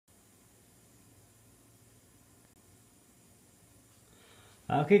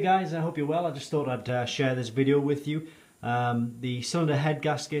Okay guys, I hope you're well. I just thought I'd share this video with you. The cylinder head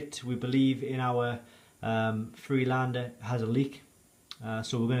gasket, we believe in our Freelander, has a leak.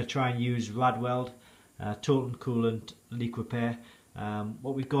 So we're going to try and use Radweld total coolant leak repair.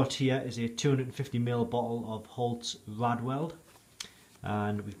 What we've got here is a 250ml bottle of Holt's Radweld.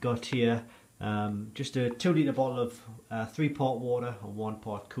 And we've got here just a 2 litre bottle of 3-part water and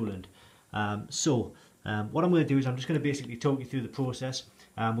 1-part coolant. What I'm going to do is I'm just going to basically talk you through the process.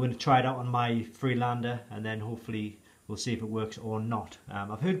 We're going to try it out on my Freelander and then hopefully we'll see if it works or not.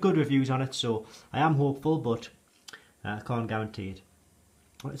 I've heard good reviews on it, so I am hopeful, but I can't guarantee it.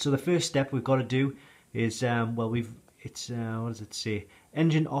 Right, so the first step we've got to do is, what does it say?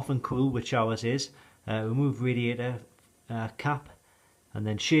 Engine off and cool, which ours is. Remove radiator cap, and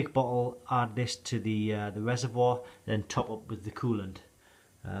then shake bottle, add this to the reservoir, then top up with the coolant.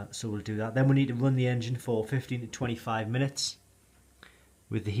 So we'll do that. Then we need to run the engine for 15 to 25 minutes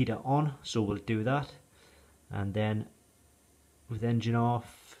with the heater on, so we'll do that. And then with engine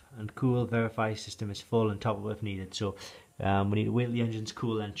off and cool, verify system is full and top up if needed. So we need to wait till the engine's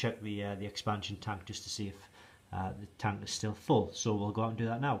cool and check the expansion tank just to see if the tank is still full. So we'll go out and do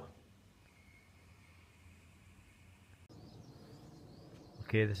that now.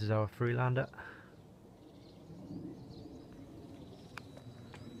 Okay, this is our Freelander.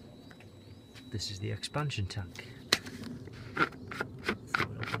 This is the expansion tank. So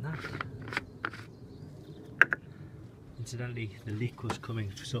we'll open that. Incidentally, the leak was coming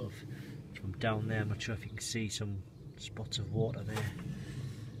sort of from down there. I'm not sure if you can see some spots of water there.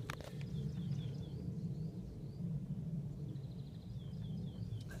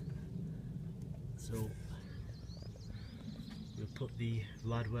 So we'll put the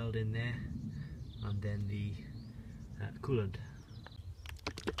Radweld in there and then the coolant.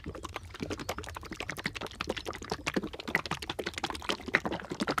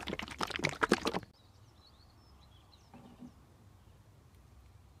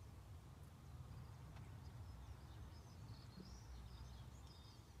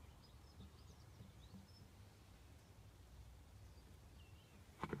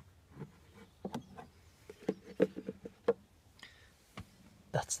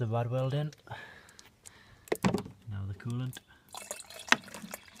 That's the Radweld in. Now the coolant.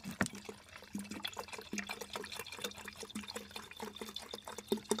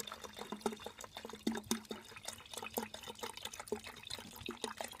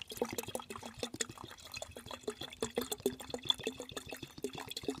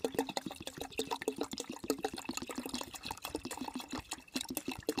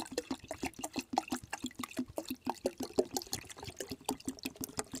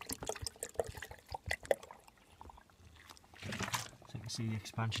 See, the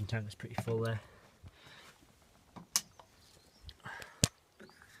expansion tank is pretty full there.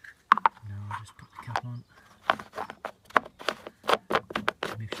 Now I'll just put the cap on.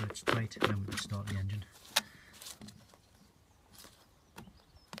 Make sure it's tight and then we'll start the engine.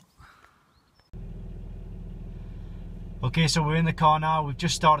 Okay, so we're in the car now. We've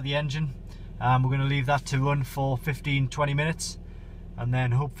just started the engine. We're going to leave that to run for 15-20 minutes and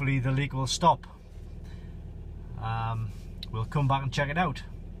then hopefully the leak will stop. We'll come back and check it out.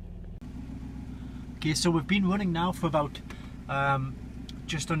 Okay, so we've been running now for about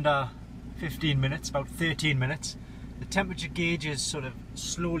just under 15 minutes, about 13 minutes. The temperature gauge has sort of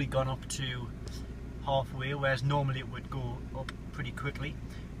slowly gone up to halfway, whereas normally it would go up pretty quickly.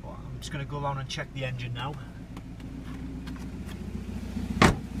 Well, I'm just going to go around and check the engine now.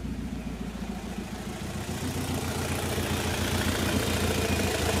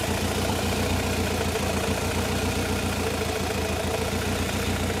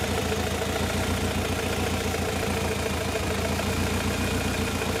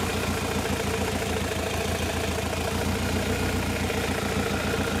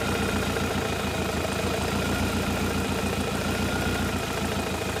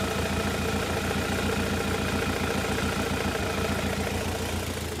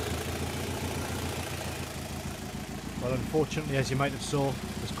 Well, unfortunately, as you might have saw,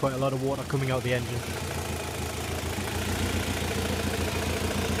 there's quite a lot of water coming out the engine.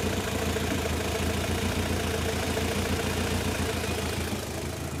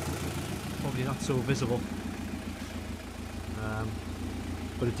 Probably not so visible,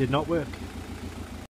 but it did not work.